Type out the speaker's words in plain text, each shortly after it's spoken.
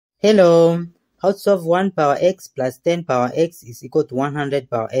Hello, how to solve 1 power x plus 10 power x is equal to 100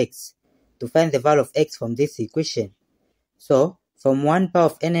 power x to find the value of x from this equation. So, from 1 power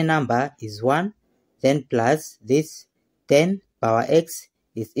of any number is 1, then plus this 10 power x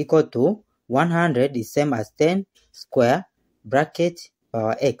is equal to 100 is same as 10 square bracket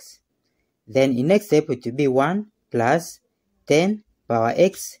power x. Then in next step it will be 1 plus 10 power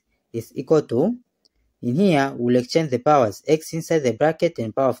x is equal to, in here, we'll exchange the powers, x inside the bracket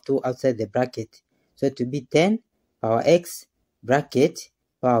and power of 2 outside the bracket. So it will be 10 power x bracket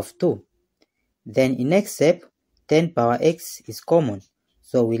power of 2. Then in next step, 10 power x is common.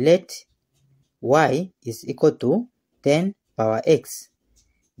 So we let y is equal to 10 power x.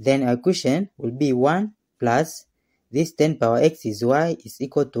 Then our equation will be 1 plus this 10 power x is y is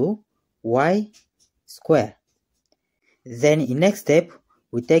equal to y square. Then in next step,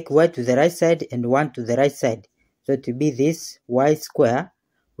 we take y to the right side and 1 to the right side. So to be this y square,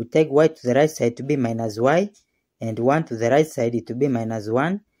 we take y to the right side to be minus y, and 1 to the right side it to be minus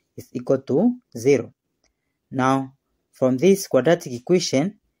 1 is equal to 0. Now, from this quadratic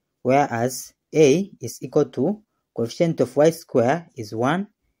equation, whereas a is equal to coefficient of y square is 1,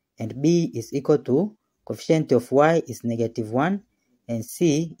 and b is equal to coefficient of y is negative 1, and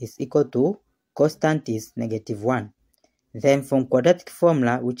c is equal to constant is negative 1. Then from quadratic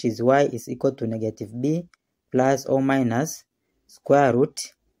formula, which is y is equal to negative b plus or minus square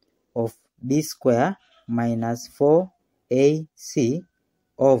root of b square minus 4ac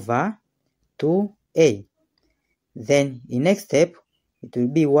over 2a. Then in next step, it will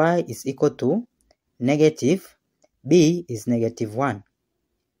be y is equal to negative b is negative 1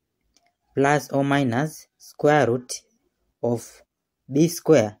 plus or minus square root of b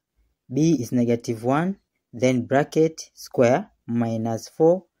square. b is negative 1, then bracket square minus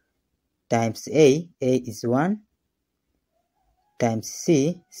 4 times a is 1, times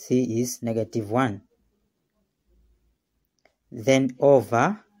c is negative 1. Then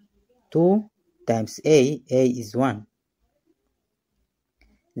over 2 times a is 1.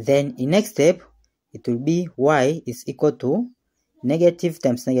 Then in next step, it will be y is equal to negative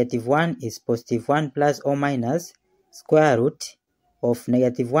times negative 1 is positive 1 plus or minus square root of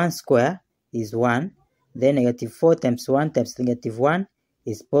negative 1 square is 1. Then negative 4 times 1 times negative 1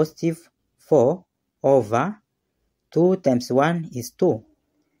 is positive 4 over 2 times 1 is 2.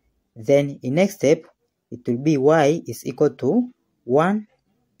 Then in next step, it will be y is equal to 1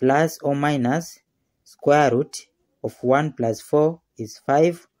 plus or minus square root of 1 plus 4 is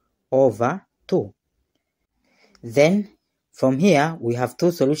 5 over 2. Then from here, we have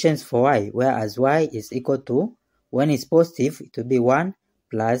two solutions for y, whereas y is equal to, when it's positive, it will be 1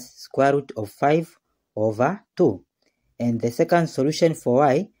 plus square root of 5 over 2. And the second solution for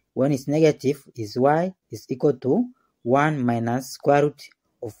y, when it's negative, is y is equal to 1 minus square root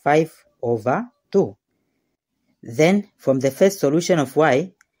of 5 over 2. Then from the first solution of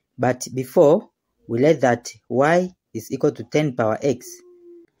y, but before, we let that y is equal to 10 power x.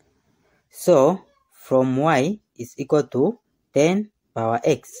 So from y is equal to 10 power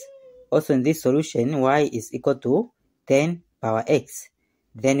x. Also in this solution, y is equal to 10 power x.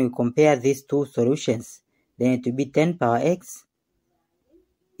 Then we compare these two solutions. Then it will be 10 power x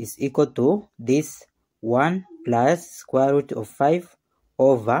is equal to this 1 plus square root of 5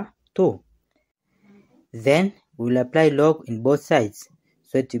 over 2. Then we will apply log in both sides.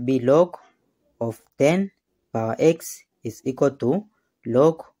 So it will be log of 10 power x is equal to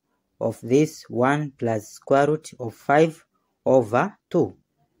log of this 1 plus square root of 5 over 2.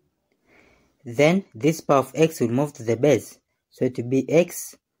 Then this power of x will move to the base. So it will be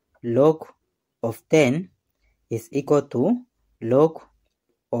x log of 10 is equal to log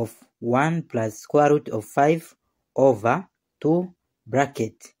of 1 plus square root of 5 over 2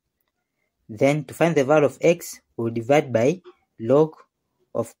 bracket. Then to find the value of x, we'll divide by log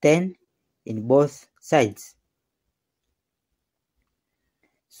of 10 in both sides.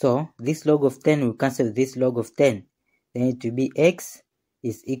 So this log of 10 will cancel this log of 10. Then it will be x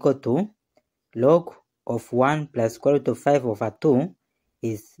is equal to log of 1 plus square root of 5 over 2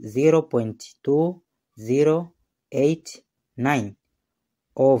 is 0.2089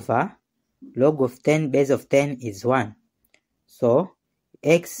 over log of 10 base of 10 is 1. So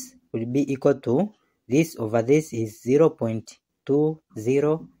x will be equal to this over this is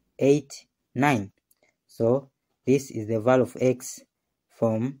 0.2089. So this is the value of x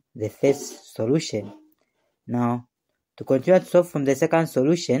from the first solution. Now to continue to solve from the second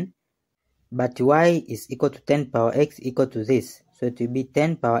solution, but y is equal to 10 power x equal to this. So it will be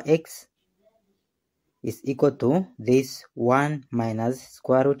 10 power x is equal to this 1 minus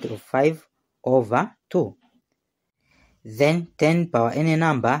square root of 5 over 2. then 10 power any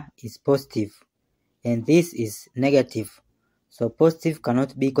number is positive, and this is negative. So positive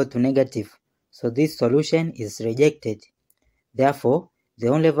cannot be equal to negative. So this solution is rejected. Therefore, the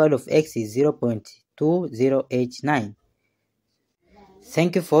only value of x is 0.2089.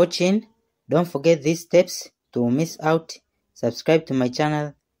 Thank you for watching. Don't forget these steps to miss out. Subscribe to my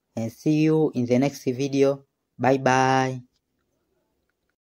channel and see you in the next video. Bye bye.